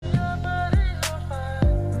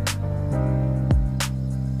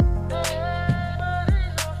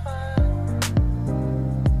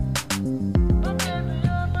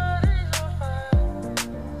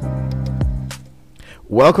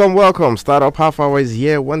Welcome, welcome. Startup Half Hour is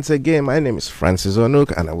here once again. My name is Francis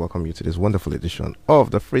Onuk, and I welcome you to this wonderful edition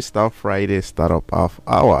of the Freestyle Friday Startup Half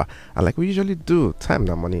Hour. And like we usually do, Time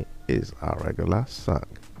That Money is our regular song.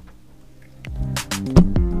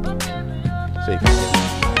 So you can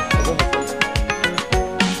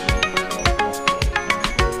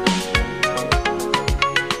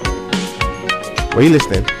Were you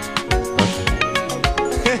listening?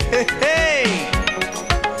 Hey,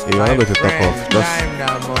 You are not going to talk off. Just time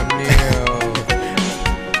now, money.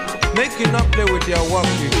 Make you not play with your work,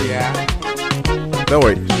 yeah. don't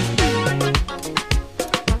worry.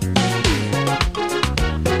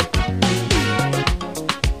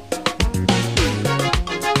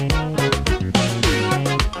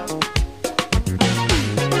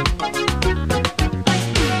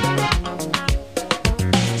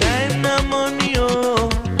 Time now, money, oh.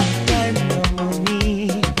 Time now,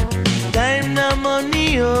 money. Time now,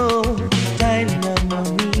 money, oh. Time now,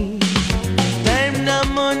 money. Time now,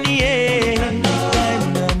 money, eh.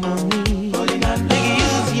 Time now, money. Make you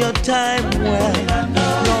use your time well.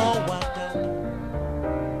 No waka.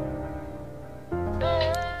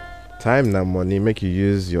 Time Now Money, make you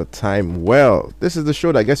use your time well. This is the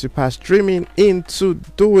show that gets you past dreaming into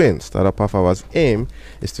doing. Startup Half Hour's aim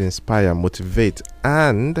is to inspire, motivate,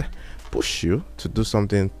 and push you to do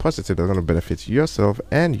something positive that's going to benefit yourself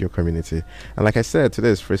and your community. And like I said, today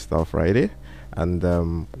is Freestyle Friday,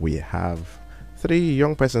 and we have 3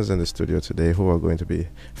 young persons in the studio today who are going to be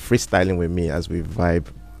freestyling with me as we vibe,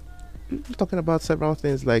 talking about several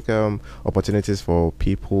things like opportunities for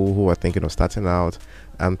people who are thinking of starting out,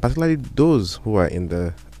 and particularly those who are in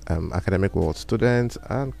the academic world, students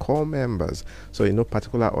and core members. So in no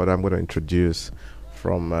particular order, I'm going to introduce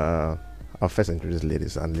from I'll first introduce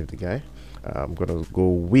ladies and leave the guy. I'm going to go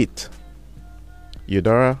with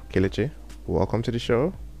Eudora Kelechi. Welcome to the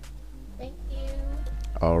show. Thank you.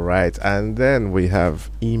 All right, and then we have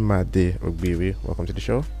Imade Ogbiri. Welcome to the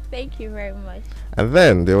show. Thank you very much. And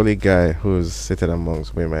then the only guy who's seated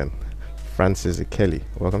amongst women, Francis Kelly.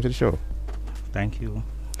 Welcome to the show. Thank you.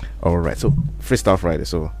 All right, so Freestyle Friday.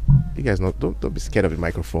 So you guys don't be scared of the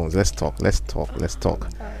microphones. Let's talk. All right.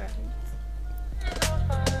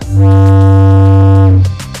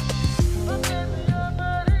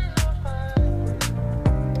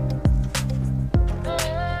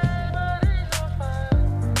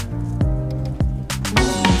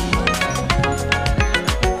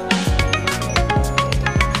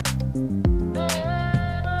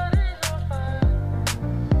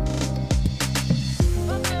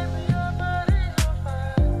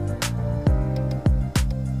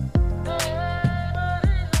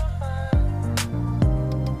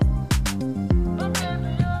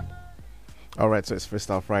 All right, so it's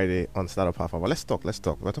Freestyle Friday on Startup Half Hour. Let's talk.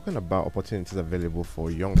 We're talking about opportunities available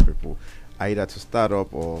for young people, either to start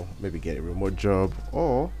up or maybe get a remote job,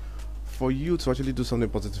 or for you to actually do something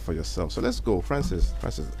positive for yourself. So let's go, Francis.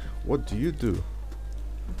 Francis, what do you do?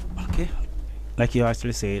 Okay. Like you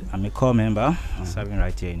actually said, I'm a core member serving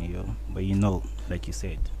right here in EU. But like you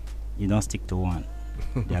said, you don't stick to one.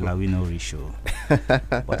 They allow you no ratio.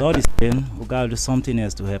 But all the same, we gotta do something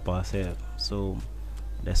else to help ourselves. So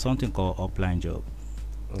there's something called upline job.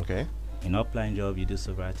 Okay. In upline job, you do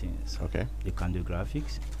several things. Okay. You can do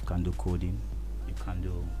graphics, you can do coding, you can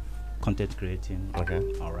do content creating, Okay.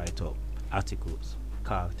 or write up articles,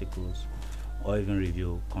 car articles, or even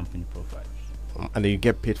review company profiles. And then you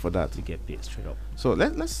get paid for that. To get paid straight up. So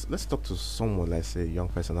let's talk to someone, let's say a young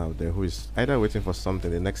person out there who is either waiting for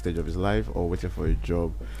something, the next stage of his life, or waiting for a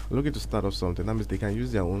job, looking to start up something. That means they can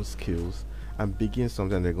use their own skills and begin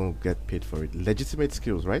something, and they're going to get paid for it. Legitimate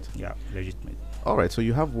skills, right? Yeah, legitimate. All right, so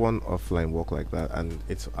you have one offline work like that, and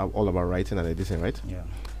it's all about writing and editing, right? Yeah.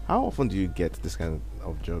 How often do you get this kind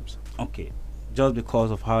of jobs? Okay. Just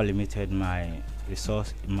because of how limited my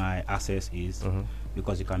resource, my access is,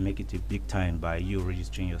 because you can make it a big time by you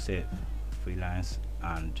registering yourself, freelance,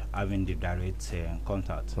 and having the direct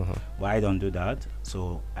contact. But I don't do that,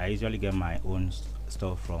 so I usually get my own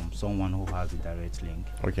stuff from someone who has a direct link.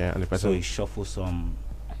 Okay, and the person. So he shuffles some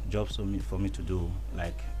jobs for me to do,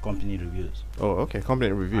 like company reviews. Oh, okay,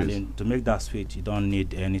 company reviews. And then to make that switch, you don't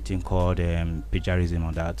need anything called plagiarism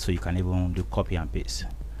or that, so you can even do copy and paste.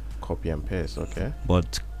 Copy and paste, okay.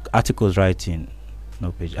 But articles writing,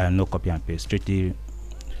 no copy and paste. Strictly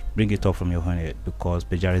bring it up from your own head, because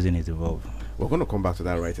plagiarism is involved. We're going to come back to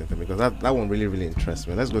that writing thing, because that one really interests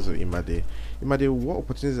me. Let's go to Imade. Imade, what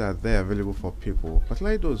opportunities are there available for people,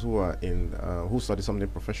 particularly those who are in who study something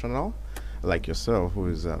professional, like yourself, who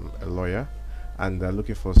is a lawyer, and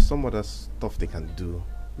looking for some other stuff they can do,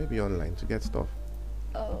 maybe online, to get stuff?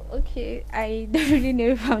 Oh, okay. I don't really know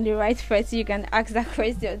if I'm the right person. You can ask that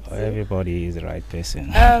question too. Everybody is the right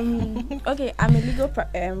person. Okay, I'm a legal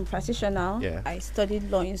practitioner. Yeah. I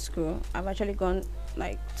studied law in school. I've actually gone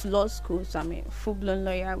like to law school, so I'm a full-blown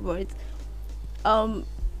lawyer. But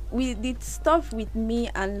with the stuff with me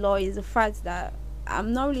and law is the fact that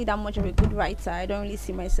I'm not really that much of a good writer. I don't really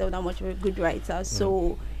see myself that much of a good writer.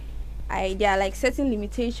 So there are like certain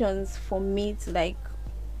limitations for me to like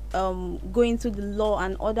go into the law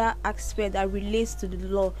and other aspect that relates to the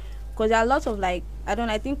law, because there are lots of like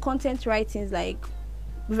I think content writing is like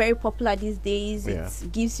very popular these days. Yeah.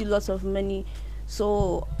 It gives you lots of money.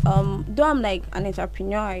 So though I'm like an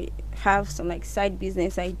entrepreneur, I have some like side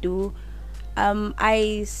business I do.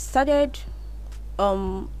 I started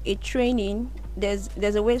a training. There's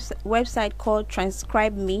a website called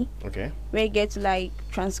Transcribe Me, Okay. where you get to like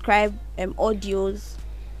transcribe audios.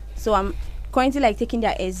 So I'm currently like taking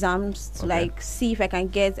their exams to like see if I can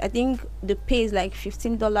get. I think the pay is like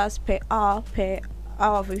 $15 per hour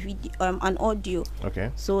of a video, an audio.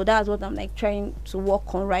 Okay. So that's what I'm like trying to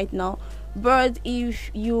work on right now. But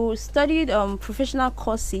if you studied professional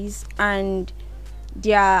courses and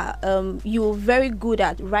they are you're very good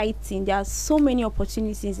at writing, there are so many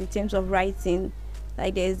opportunities in terms of writing.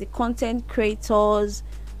 Like there's the content creators,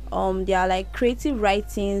 there are like creative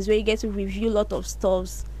writings where you get to review a lot of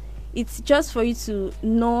stuffs. It's just for you to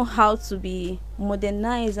know how to be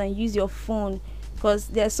modernized and use your phone, because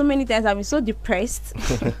there's so many times I've been so depressed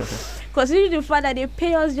because the fact that they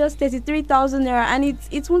pay us just 33,000 naira and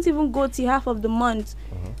it won't even go to half of the month.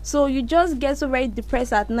 So you just get so very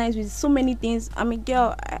depressed at night with so many things. I'm a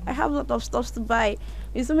girl, I have a lot of stuff to buy,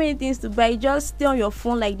 with so many things to buy. You just stay on your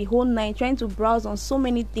phone like the whole night trying to browse on so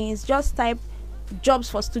many things. Just type jobs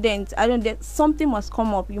for students. I don't know, something must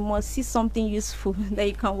come up. You must see something useful that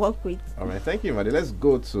you can work with. All right. Thank you, Madi. Let's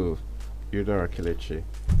go to Eudora Kelechi.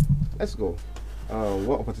 Let's go.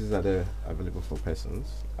 What opportunities are there available for persons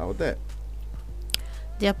out there?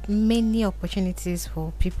 There are many opportunities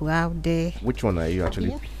for people out there. Which one are you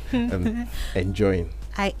actually enjoying?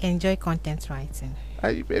 I enjoy content writing.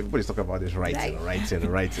 Everybody's talking about this writing. I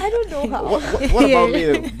don't know how. What about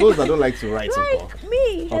me? Those that don't like to write Like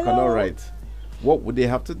me, or cannot write, what would they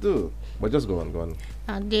have to do? But just go on.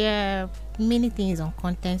 There are many things on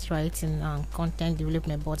content writing and content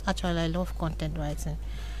development, but actually I love content writing.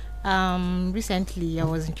 Recently I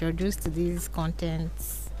was introduced to this content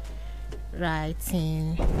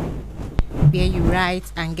writing where you write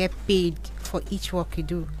and get paid for each work you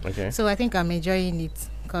do. Okay. So I think I'm enjoying it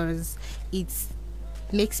because it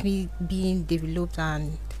makes me being developed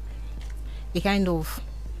and a kind of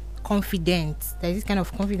confidence. There's this kind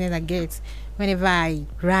of confidence I get whenever I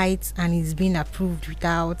write and it's being approved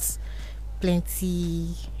without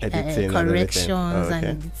plenty corrections and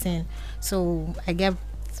editing. So I get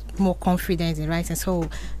more confidence in writing. So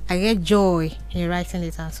I get joy in writing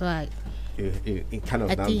it, and so it kind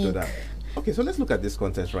of now do that. Okay, so let's look at this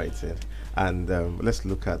content writing, and let's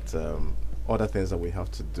look at other things that we have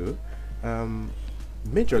to do.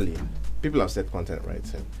 Majorly, people have said content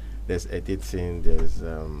writing. There's editing. There's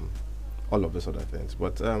all of those other things.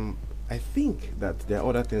 But I think that there are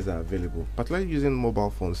other things that are available, particularly using mobile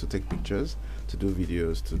phones to take pictures, to do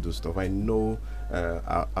videos, to do stuff. I know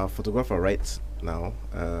our photographer right now,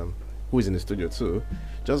 who is in the studio too,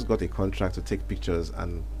 just got a contract to take pictures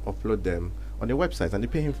and upload them on the website, and they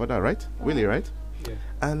pay him for that, right? Really, right? Yeah.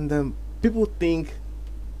 And people think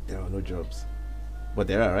there are no jobs, but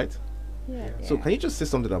there are, right? Yeah. So can you just say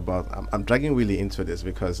something about, I'm dragging Willie into this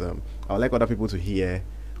because I would like other people to hear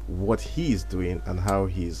what he is doing and how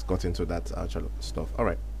he's got into that actual stuff. All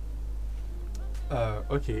right.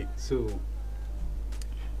 Okay, so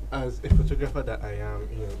as a photographer that I am,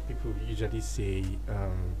 people usually say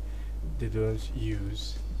they don't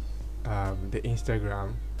use the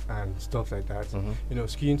Instagram and stuff like that.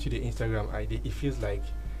 Skewing to the Instagram ID, it feels like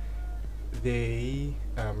they're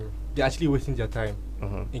actually wasting their time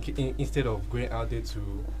instead of going out there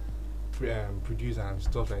to produce and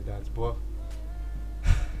stuff like that. But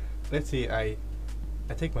let's say I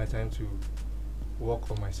take my time to work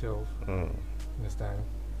on myself, understand,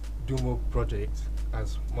 do more projects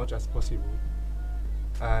as much as possible,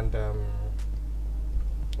 and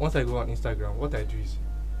once I go on Instagram, what I do is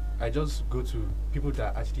I just go to people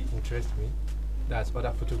that actually interest me. That's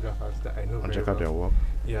other photographers that I know And very check out their well. work.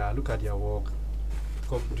 Yeah, look at their work.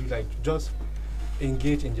 Just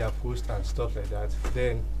engage in their posts and stuff like that.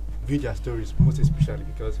 Then view their stories, most especially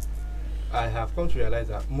because I have come to realize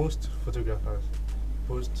that most photographers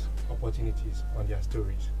post opportunities on their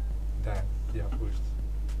stories than their posts.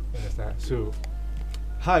 Understand? So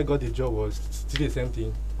how I got the job was still the same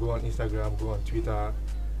thing. Go on Instagram, go on Twitter.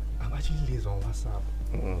 I'm actually lazy on WhatsApp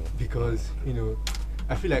because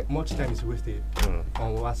I feel like much time is wasted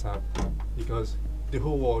on WhatsApp because the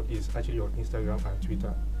whole world is actually on Instagram and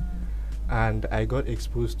Twitter. And I got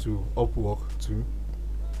exposed to Upwork too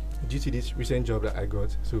due to this recent job that I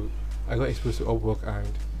got. So I got exposed to Upwork and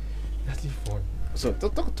that's really fun. So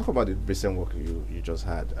talk about the recent work you just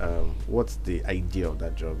had. What's the idea of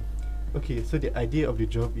that job? Okay, so the idea of the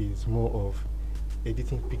job is more of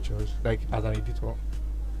editing pictures, like as an editor,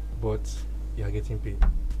 but you are getting paid.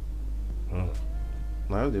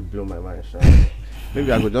 Now they blow my mind.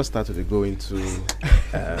 Maybe I could just start to go into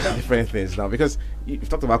different things now, because you've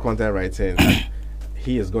talked about content writing. And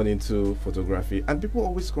he has gone into photography, and people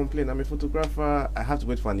always complain, I'm a photographer, I have to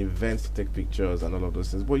wait for an event to take pictures and all of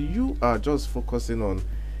those things. But you are just focusing on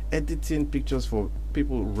editing pictures for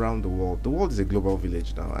people around the world. The world is a global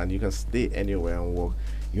village now, and you can stay anywhere and work.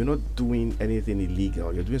 You're not doing anything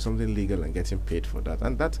illegal. You're doing something legal and getting paid for that.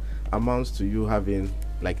 And that amounts to you having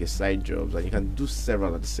like a side job, and you can do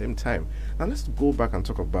several at the same time. Now let's go back and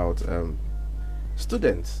talk about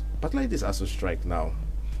students, particularly this ASU strike now.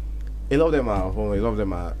 A lot of them are home, a lot of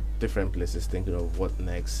them are different places thinking of what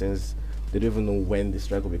next, since they don't even know when the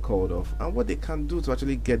strike will be called off and what they can do to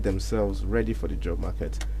actually get themselves ready for the job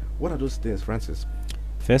market. What are those things, Francis?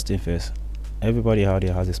 First thing first, everybody out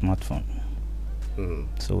there has a smartphone.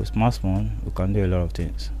 So with smartphone, we can do a lot of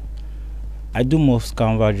things. I do most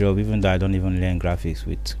Canva job, even though I don't even learn graphics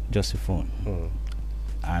with just a phone.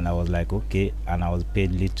 And I was like, okay, and I was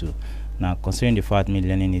paid little. Now, considering the fact me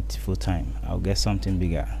learning it full time, I'll get something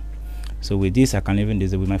bigger. So with this, I can even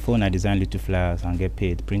design with my phone. I design little flyers and get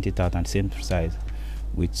paid, print it out, and same size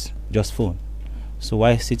with just phone. So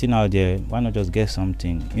while sitting out there, why not just get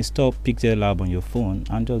something? Install Pixel Lab on your phone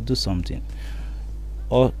and just do something.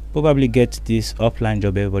 Or probably get this offline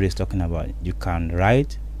job everybody's talking about. You can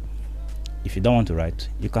write. If you don't want to write,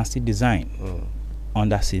 you can still design on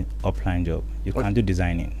that offline job. You can do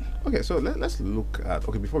designing. Okay, so let's look at,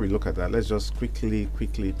 before we look at that, let's just quickly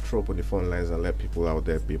throw up on the phone lines and let people out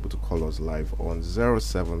there be able to call us live on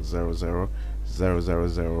 0700 000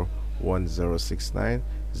 1069,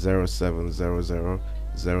 0700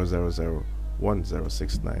 000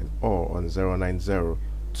 1069, or on 090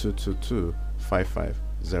 222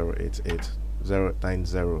 55088,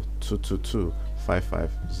 090 222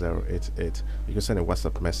 55088. You can send a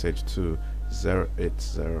WhatsApp message to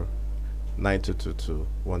 080 9222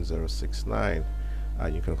 1069.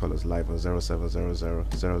 You can call us live on 0700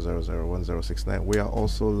 000 1069. We are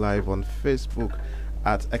also live on Facebook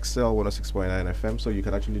at Excel 106.9 FM, so you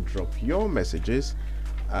can actually drop your messages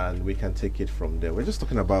and we can take it from there. We're just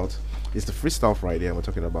talking about, it's the Freestyle Friday, and we're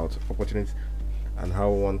talking about opportunities and how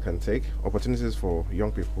one can take opportunities for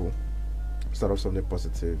young people, start off something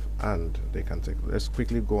positive, and they can take. Let's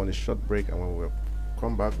quickly go on a short break, and when we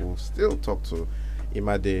come back, we'll still talk to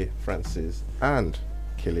Imade, Francis, and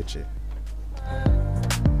Kelechi.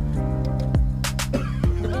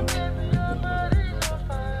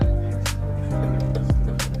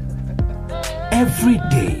 Every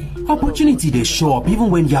day, opportunity dey show up even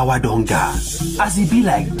when yawa don gas. As e be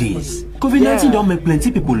like this, COVID-19 don't make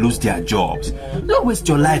plenty people lose their jobs. Don't waste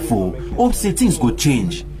your life, hope say things go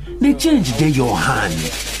change. The change dey your hand.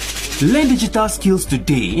 Learn digital skills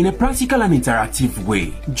today in a practical and interactive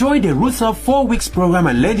way. Join the Roots Up 4 weeks program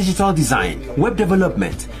and learn digital design, web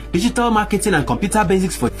development, digital marketing, and computer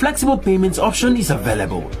basics. For flexible payments option is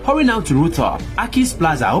available. Hurry now to Root Up, Akis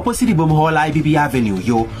Plaza, opposite Ibom Hall, IBB Avenue,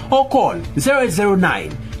 or call 0809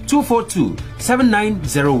 242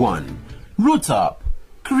 7901. Root Up.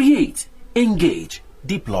 Create, engage,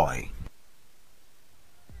 deploy.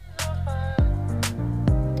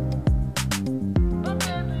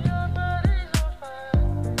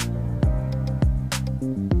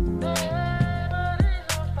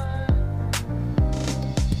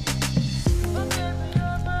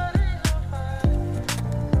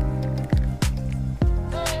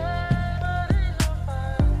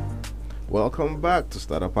 Welcome back to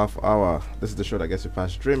Startup Half Hour. This is the show that gets you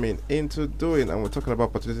past dreaming into doing, and we're talking about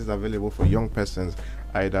opportunities available for young persons,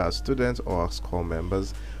 either as students or as core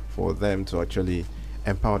members, for them to actually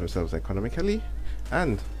empower themselves economically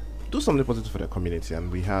and do something positive for their community.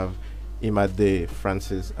 And we have Imade,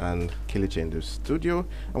 Francis, and Kelechi in the studio,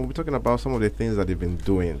 and we'll be talking about some of the things that they've been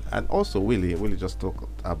doing. And also Willie just talked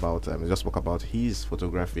about spoke about his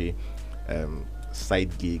photography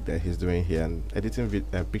side gig that he's doing here and editing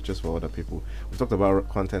pictures for other people. We talked about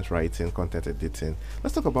content writing, content editing.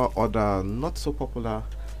 Let's talk about other not so popular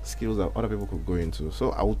skills that other people could go into.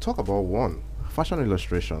 So I will talk about one, fashion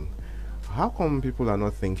illustration. How come people are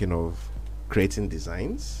not thinking of creating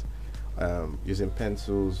designs, using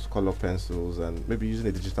pencils, color pencils, and maybe using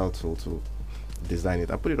a digital tool to design it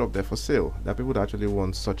and put it up there for sale. There are people that actually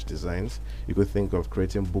want such designs. You could think of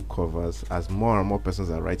creating book covers. As more and more persons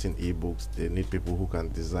are writing ebooks, they need people who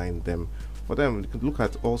can design them for them. You could look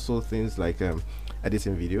at also things like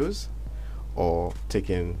editing videos, or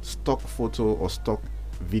taking stock photo or stock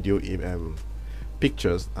video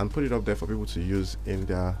pictures and put it up there for people to use in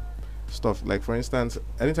their stuff. Like for instance,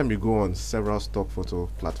 anytime you go on several stock photo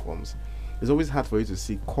platforms, it's always hard for you to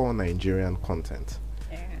see core Nigerian content.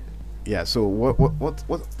 Yeah, so what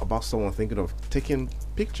about someone thinking of taking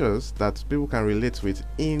pictures that people can relate with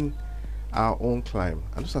in our own climb?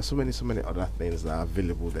 And those are so many other things that are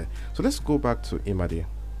available there. So let's go back to Imadi.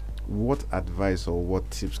 What advice or what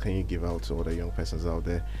tips can you give out to other young persons out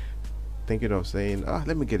there thinking of saying,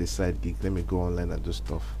 let me get a side gig, let me go online and do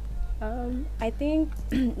stuff? I think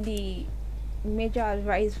the major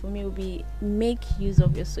advice for me would be make use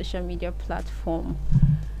of your social media platform.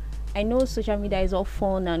 I know social media is all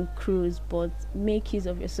fun and cruise, but make use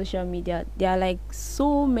of your social media. There are like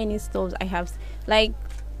so many stuff I have, like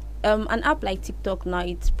an app like TikTok now.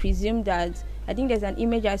 It's presumed that, I think there's an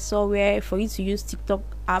image I saw where for you to use TikTok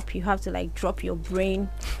app you have to like drop your brain.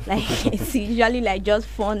 Like it's usually like just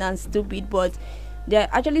fun and stupid, but there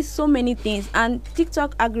are actually so many things. And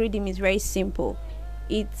TikTok algorithm is very simple.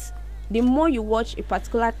 It's the more you watch a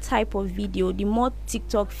particular type of video, the more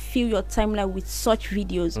TikTok fill your timeline with such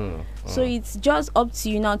videos. So it's just up to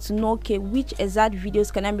you now to know, okay, which exact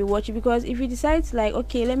videos can I be watching? Because if you decide to like,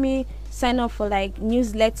 okay, let me sign up for like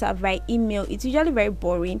newsletter via email, it's usually very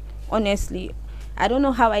boring, honestly. I don't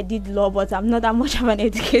know how I did law, but I'm not that much of an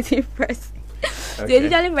educated person. So it's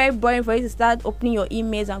usually very boring for you to start opening your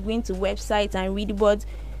emails and going to websites and read. But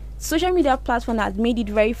social media platform has made it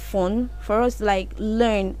very fun for us to like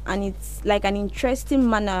learn, and it's like an interesting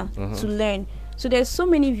manner to learn. So there's so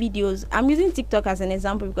many videos. I'm using TikTok as an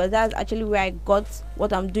example because that's actually where I got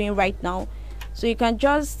what I'm doing right now. So you can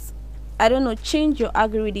just, I don't know, change your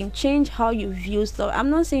algorithm, change how you view stuff.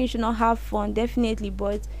 I'm not saying you should not have fun, definitely,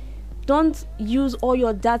 but don't use all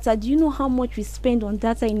your data. Do you know how much we spend on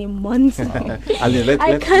data in a month? I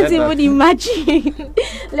can't even imagine.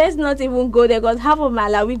 Let's not even go there, because half of my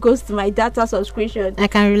Malawi goes to my data subscription. I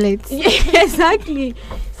can relate. Yeah, exactly.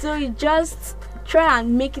 So you just try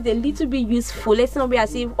and make it a little bit useful. Let's not be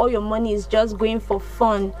as if all your money is just going for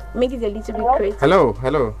fun. Make it a little bit creative. Hello,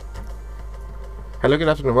 good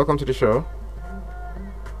afternoon. Welcome to the show.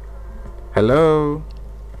 Hello,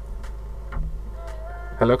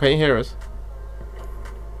 can you hear us?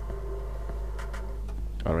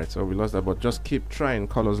 All right, so we lost that, but just keep trying.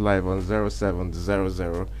 Call us live on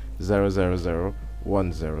 0700 000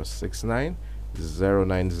 1069,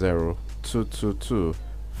 090 222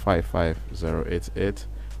 55088,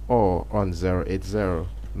 or on 080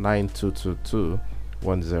 9222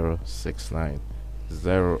 1069,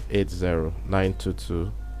 080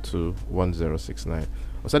 9222 1069,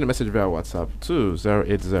 or send a message via WhatsApp to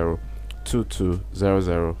 080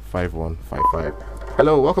 22005155.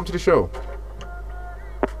 Hello, welcome to the show.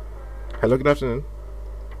 Hello, good afternoon.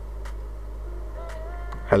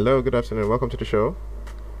 Hello, good afternoon. Welcome to the show.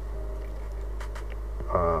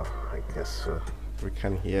 I guess we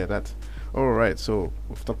can hear that. All right, so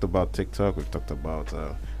we've talked about TikTok. We've talked about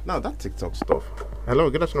now that TikTok stuff.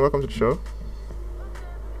 Hello, good afternoon. Welcome to the show.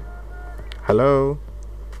 Hello.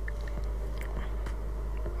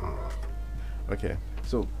 Okay,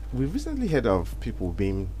 so we've recently heard of people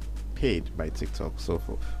being paid by TikTok. So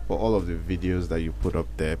for all of the videos that you put up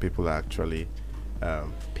there, people are actually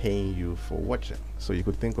paying you for watching. So you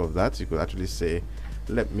could think of that. You could actually say,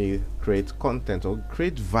 let me create content or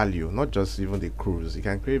create value, not just even the cruise. You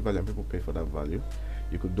can create value and people pay for that value.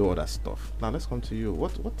 You could do other stuff. Now let's come to you.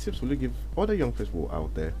 What tips will you give other young people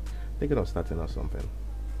out there thinking of starting or something?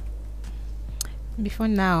 Before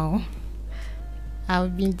now,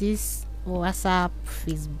 I've been this WhatsApp,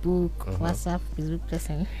 Facebook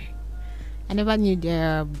person. I never knew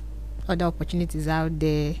there are other opportunities out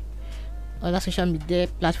there, other social media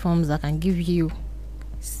platforms that can give you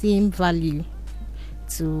same value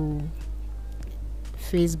to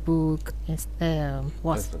Facebook,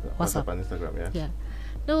 WhatsApp and Instagram. Yeah.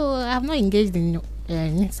 No, I have not engaged in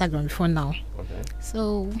Instagram before now. Okay.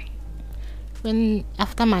 So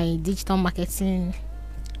after my digital marketing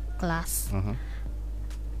class,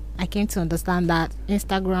 I came to understand that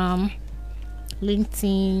Instagram,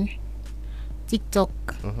 LinkedIn, TikTok,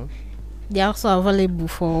 they're also available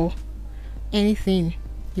for anything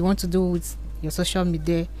you want to do with your social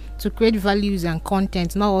media to create values and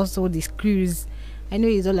content, not also this cruise. I know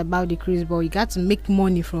it's all about the cruise, but you got to make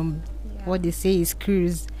money from what they say is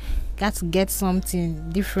cruise. got to get something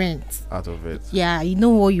different Out of it. yeah, you know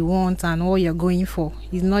what you want and what you're going for.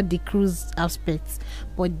 It's not the cruise aspect,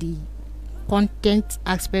 but the content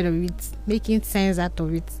aspect of it, making sense out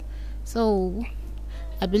of it. So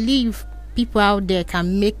I believe people out there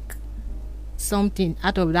can make something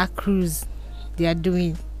out of that cruise they are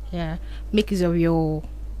doing. Yeah, make use of your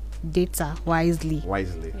data wisely.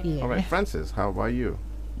 Wisely. Yeah. All right, Francis, how about you?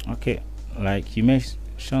 Okay, like you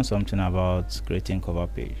mentioned something about creating cover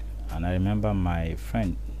page, and I remember my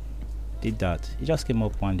friend did that. He just came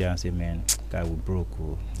up one day and said, "Man, guy, we broke,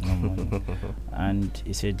 oh, no money," and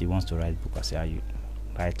he said he wants to write book. I said, "Are you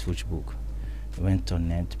write which book?" He went on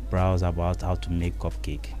net, browse about how to make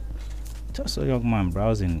cupcake. Just a young man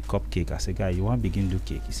browsing cupcake. I said, "Guy, you want to begin do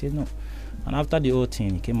cake?" He said, "No." And after the whole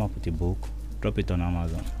thing, he came up with a book, dropped it on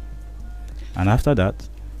Amazon, and after that,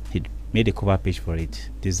 he made a cover page for it,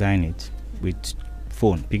 designed it with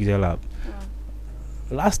phone, Pixel app.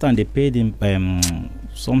 Last time they paid him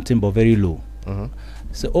something but very low.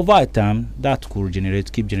 So over a time, that could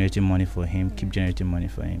keep generating money for him,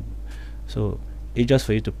 So it's just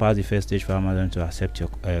for you to pass the first stage for Amazon to accept your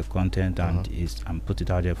content and put it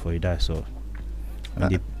out there for you. That's all.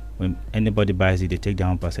 When anybody buys it, they take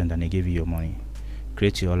down 1% and they give you your money.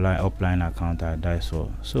 Create your upline account, and that's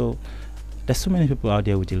all. So there's so many people out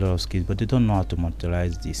there with a lot of skills, but they don't know how to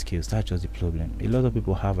monetize these skills. That's just the problem. A lot of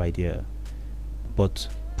people have idea, but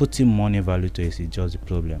putting money value to it is just the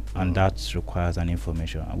problem, and that requires an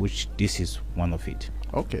information, which this is one of it.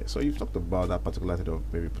 Okay, so you've talked about that particular thing of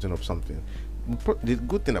maybe putting up something. The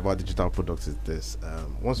good thing about digital products is this: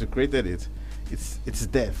 once you created it, it's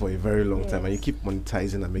there for a very long time, and you keep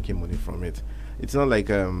monetizing and making money from it. It's not like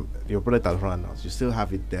your product has run out. You still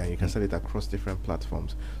have it there, and you can sell it across different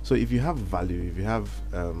platforms. So if you have value, if you have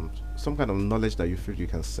some kind of knowledge that you feel you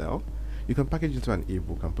can sell, you can package it into an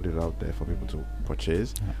ebook and put it out there for people to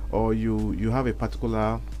purchase. Or you have a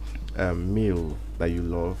particular meal that you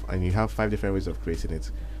love, and you have 5 different ways of creating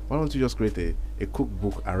it. Why don't you just create a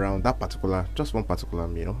cookbook around that just one particular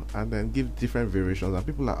meal, and then give different variations, and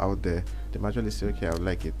people are out there, they might actually say, okay, I would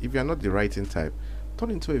like it. If you're not the writing type, turn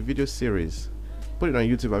it into a video series, put it on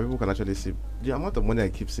YouTube, and people can actually see the amount of money I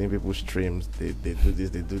keep seeing people streams. They do this,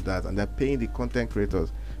 they do that, and they're paying the content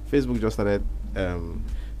creators. Facebook just started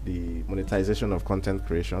the monetization of content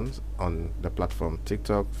creations on the platform: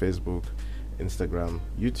 TikTok, Facebook, Instagram,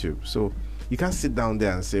 YouTube. So you can't sit down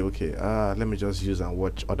there and say, okay, let me just use and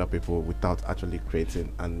watch other people without actually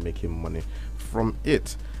creating and making money from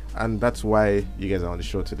it. And that's why you guys are on the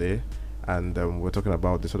show today, and we're talking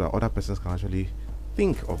about this so that other persons can actually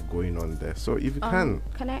think of going on there. So if you can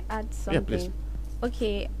I add something? Yeah, please.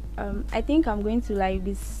 Okay, I think I'm going to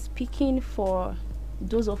be speaking for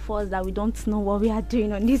those of us that we don't know what we are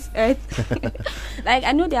doing on this earth.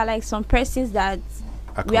 I know there are some persons that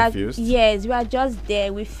are we are confused. Yes, we are just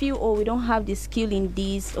there. We feel, we don't have the skill in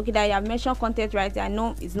this. Okay, they have mentioned content writing. I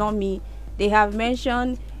know it's not me. They have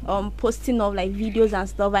mentioned posting of videos and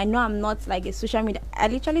stuff. I know I'm not a social media. I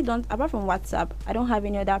literally don't, apart from WhatsApp, I don't have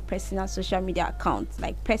any other personal social media account,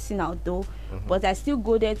 personal though. But I still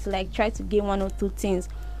go there to try to gain 1 or 2 things.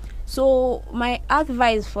 So my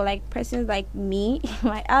advice for persons like me,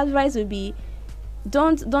 my advice would be,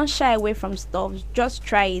 don't shy away from stuff. Just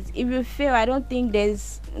try it. If you fail, I don't think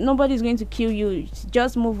nobody's going to kill you.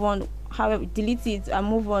 Just move on. However, delete it and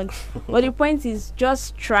move on. But the point is,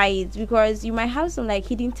 just try it, because you might have some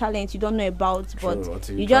hidden talent you don't know about, but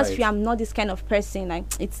you just feel, I'm not this kind of person.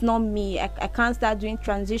 It's not me. I can't start doing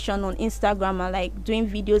transition on Instagram and doing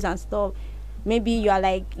videos and stuff. Maybe you are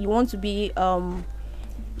you want to be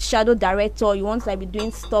shadow director, you want to be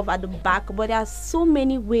doing stuff at the back, but there are so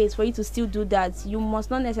many ways for you to still do that. You must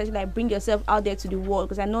not necessarily bring yourself out there to the world,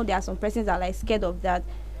 because I know there are some persons that are scared of that.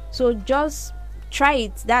 So just try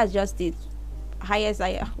it. That's just it. Highest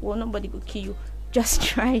nobody could kill you. Just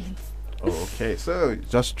try it. Okay, so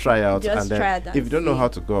just try out, just and then try it and if you don't know see. how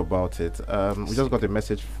to go about it, we just got a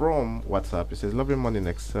message from WhatsApp. It says, "Lovely morning,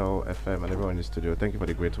 Excel FM, and everyone in the studio. Thank you for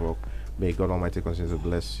the great work. May God Almighty continue to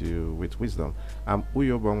bless you with wisdom. I'm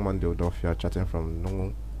Uyo Bongman Deodofia, chatting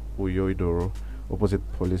from Uyo Idoro, opposite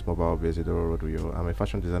Police Mobile Base, Idoro Road, Uyo. I'm a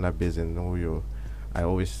fashion designer based in Uyo. I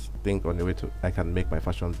always think on the way I can make my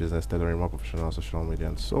fashion business tailoring more professional on social media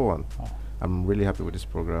and so on. I'm really happy with this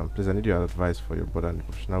program. Please, I need your advice for your brother and the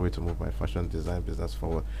professional way to move my fashion design business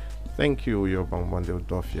forward. Thank you, Uyo Bongman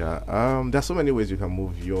Deodofia. There are so many ways you can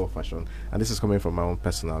move your fashion, and this is coming from my own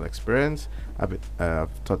personal experience. I've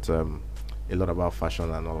taught a lot about fashion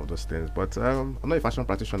and all of those things, but I'm not a fashion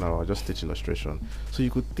practitioner. I just teach illustration. So you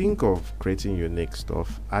could think of creating unique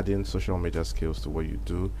stuff, adding social media skills to what you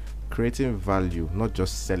do, creating value, not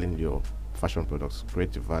just selling your fashion products.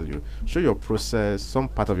 Create your value. Show your process, some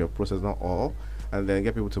part of your process, not all, and then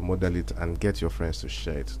get people to model it and get your friends to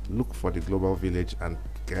share it. Look for the global village and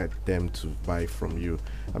get them to buy from you,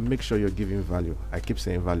 and make sure you're giving value. I keep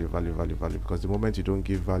saying value, value, value, value, because the moment you don't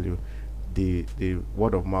give value, the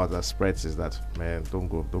word of mouth that spreads is that, man, don't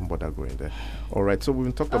bother going there. All right, so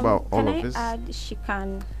we've talked about all of this. Can I add she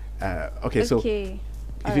can? Okay, so Okay.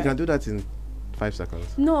 if you can do that in 5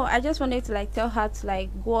 seconds. No, I just wanted to tell her to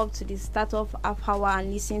go up to the start of half hour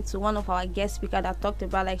and listen to one of our guest speaker that talked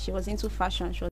about she was into fashion. She was